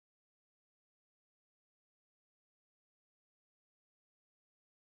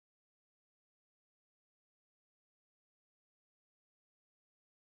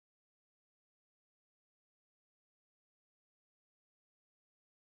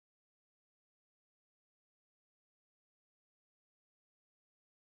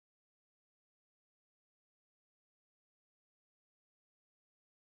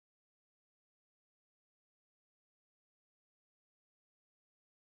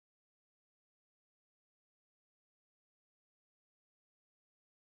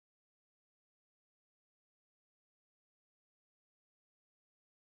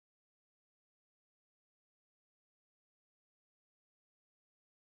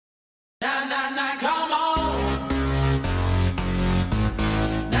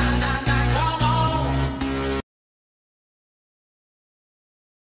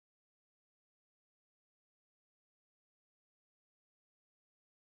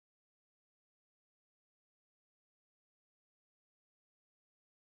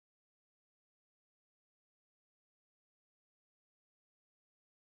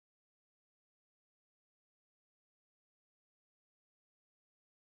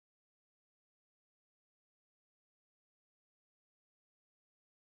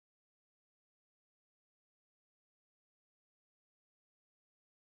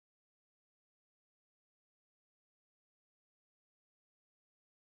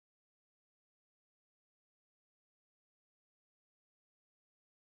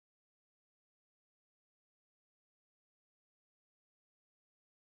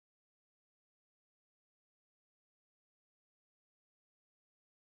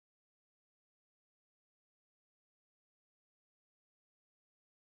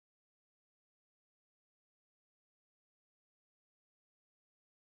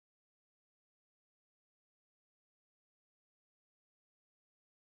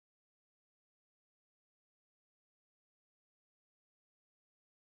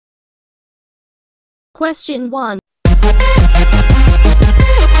Question 1.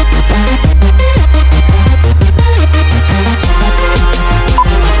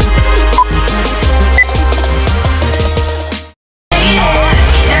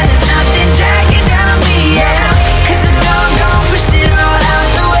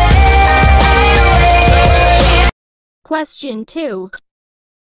 Question 2. You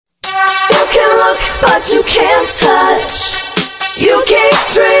can look, but you can't touch. You keep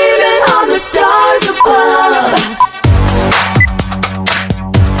dreaming on the stars above.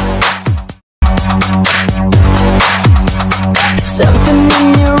 Something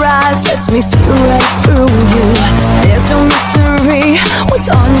in your eyes lets me see right through you. There's no mystery, what's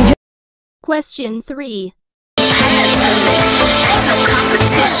on your... Question 3. Ain't no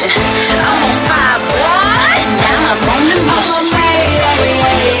competition. I'm on fire, boy, and now I'm on the mission.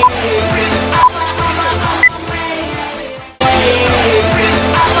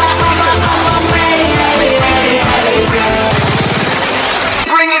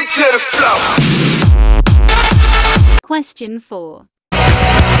 Bring it to the floor. Question 4. Gotta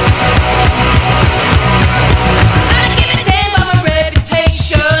give it time of a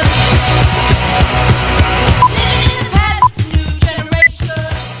reputation. Living in the past, new generation.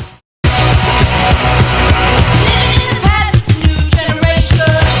 Living in the past, new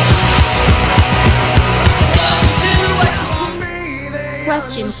generation. Do what you want.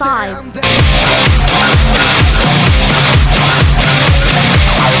 Question 5.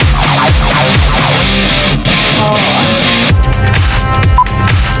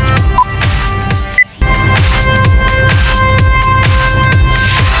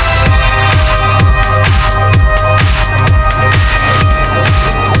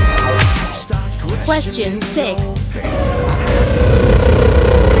 Question 6.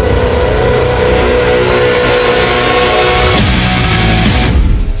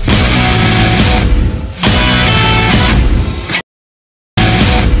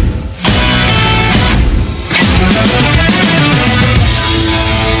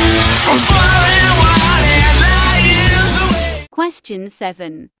 Question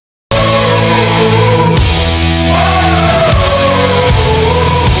 7.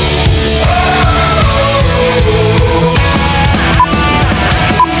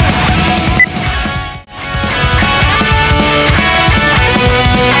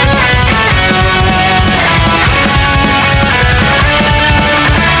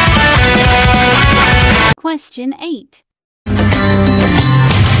 Question 8.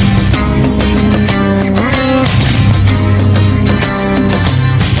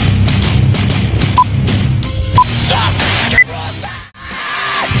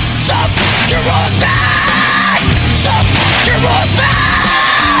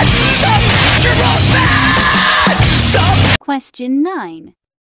 Question 9.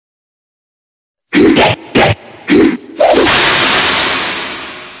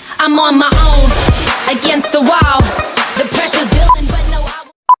 I'm on my own, against the wall. The pressure's building, but no,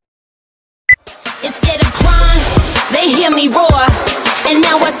 instead of crying, they hear me roar. And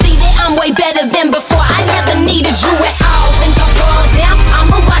now I see that I'm way better than before. I never needed you at all. Think I fall down?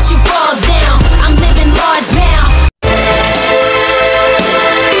 I'ma watch you fall down. I'm living large now.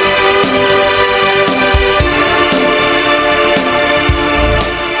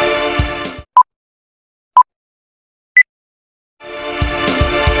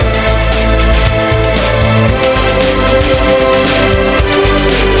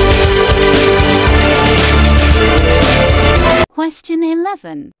 Question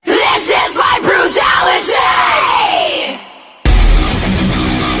 11. This is my brutality!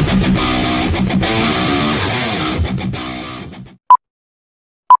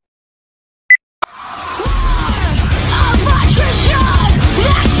 Of attrition,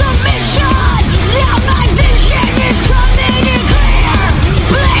 that's a mission. Now my vision is coming in clear.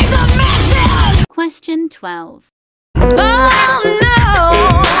 Play the message. Question 12. Oh no,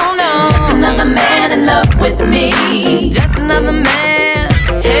 no. Just another man in love with me. Just another man.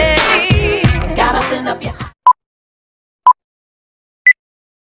 Hey, gotta open up your eyes.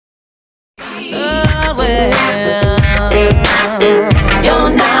 Oh, well, you're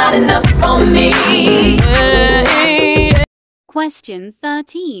not enough for me. Question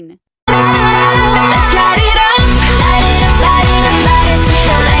 13. Let's light it up, light it up, light it up, light it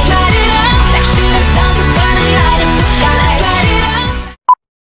up. Let's light it up, like shooting stars are burning, light up the sky. Let's light it up.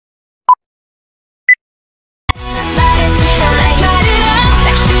 Light it up, let's light it up,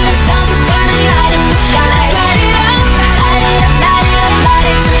 like shooting stars are burning, light up the sky. Let's light it up, light it up, light it up, light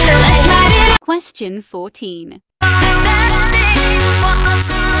it up. Let's light it up. Question 14.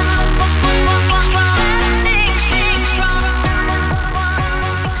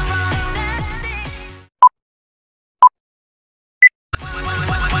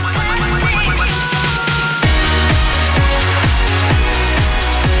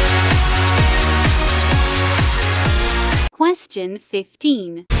 Question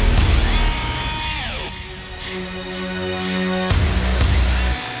 15.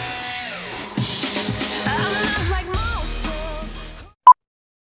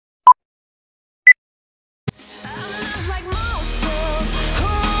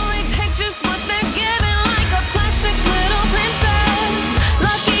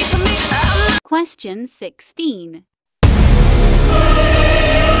 Question 16.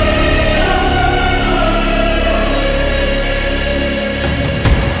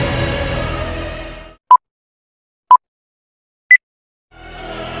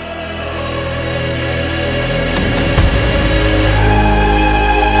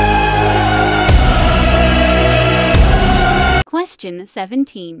 Question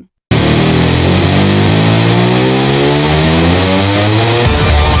 17.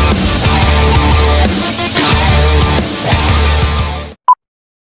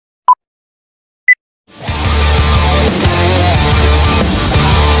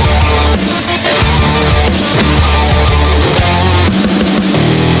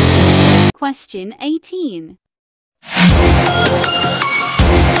 Question 18.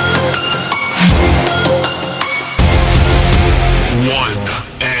 One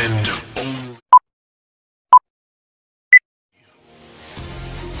and only.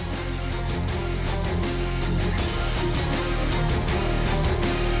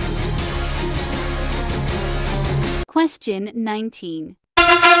 Question 19.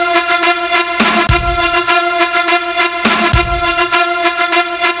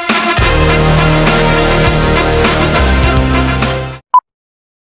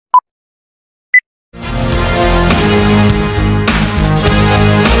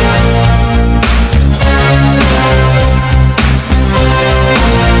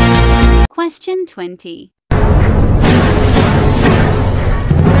 Question 20.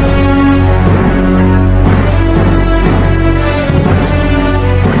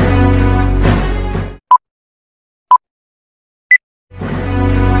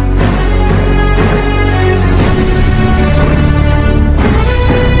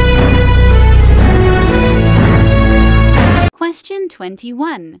 Question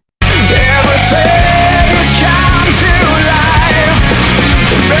 21. Everything has come to life.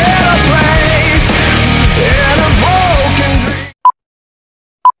 A better place in a broken dream.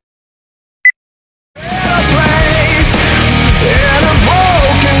 Better place in a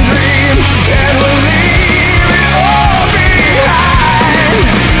broken dream, and we'll leave it all behind.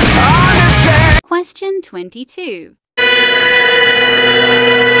 Understand? Question 22.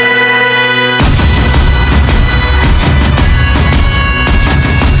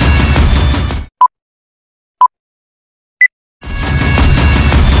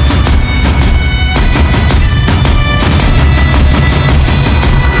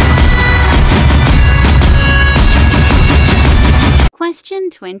 Question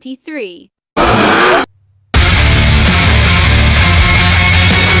 23.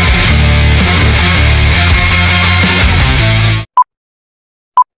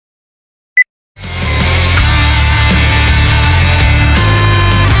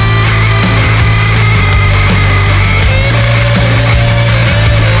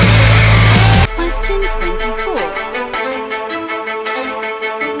 Question 24.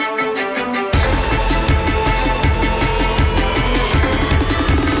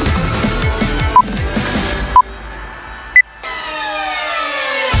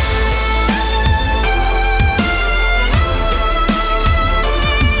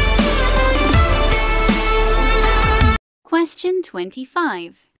 Question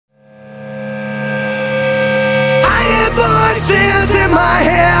 25. I hear voices in my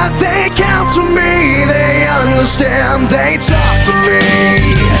head, they counsel me, they understand, they talk to me.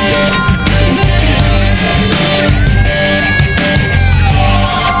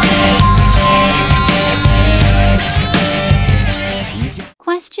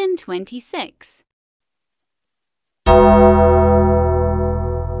 Question 26.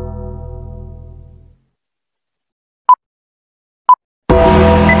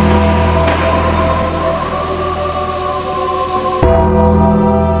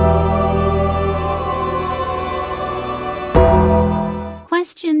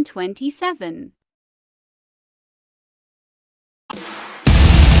 Question 27.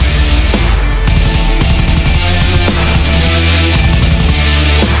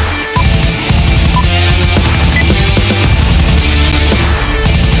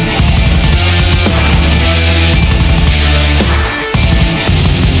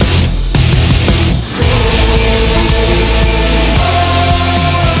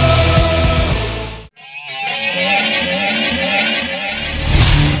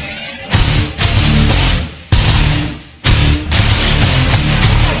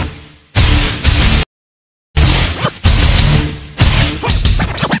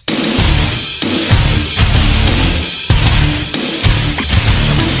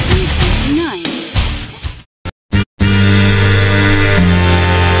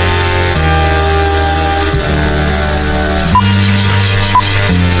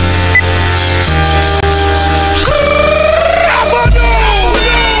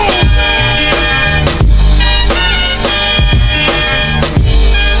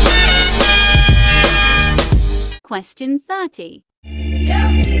 Question 30.